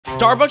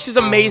Starbucks is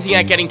amazing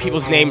at getting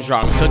people's names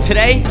wrong, so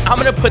today, I'm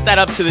gonna put that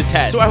up to the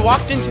test. So I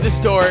walked into the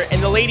store,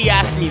 and the lady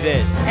asked me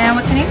this. And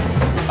what's your name?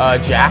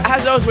 Jack.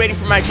 As I was waiting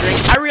for my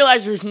drink, I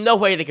realized there's no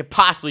way they could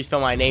possibly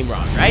spell my name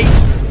wrong, right?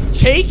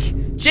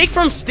 Jake? Jake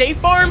from State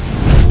Farm?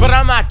 But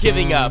I'm not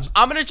giving up.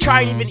 I'm gonna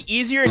try an even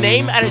easier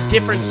name at a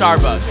different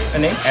Starbucks. A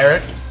name?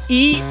 Eric?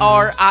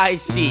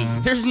 E-R-I-C.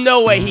 There's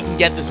no way he can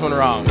get this one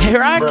wrong.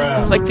 Eric?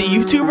 Like the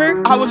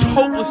YouTuber? I was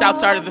hopeless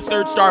outside of the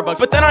third Starbucks,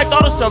 but then I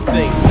thought of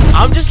something.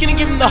 I'm just gonna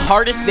give him the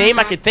hardest name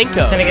I could think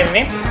of. Can I give a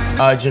name?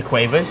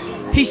 Jaquavis.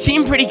 He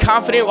seemed pretty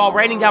confident while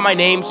writing down my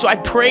name, so I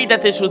prayed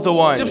that this was the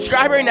one.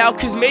 Subscribe right now,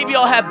 because maybe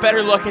I'll have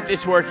better luck at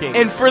this working.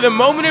 And for the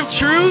moment of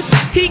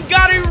truth, he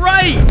got it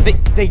right!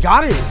 They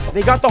got it.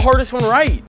 They got the hardest one right.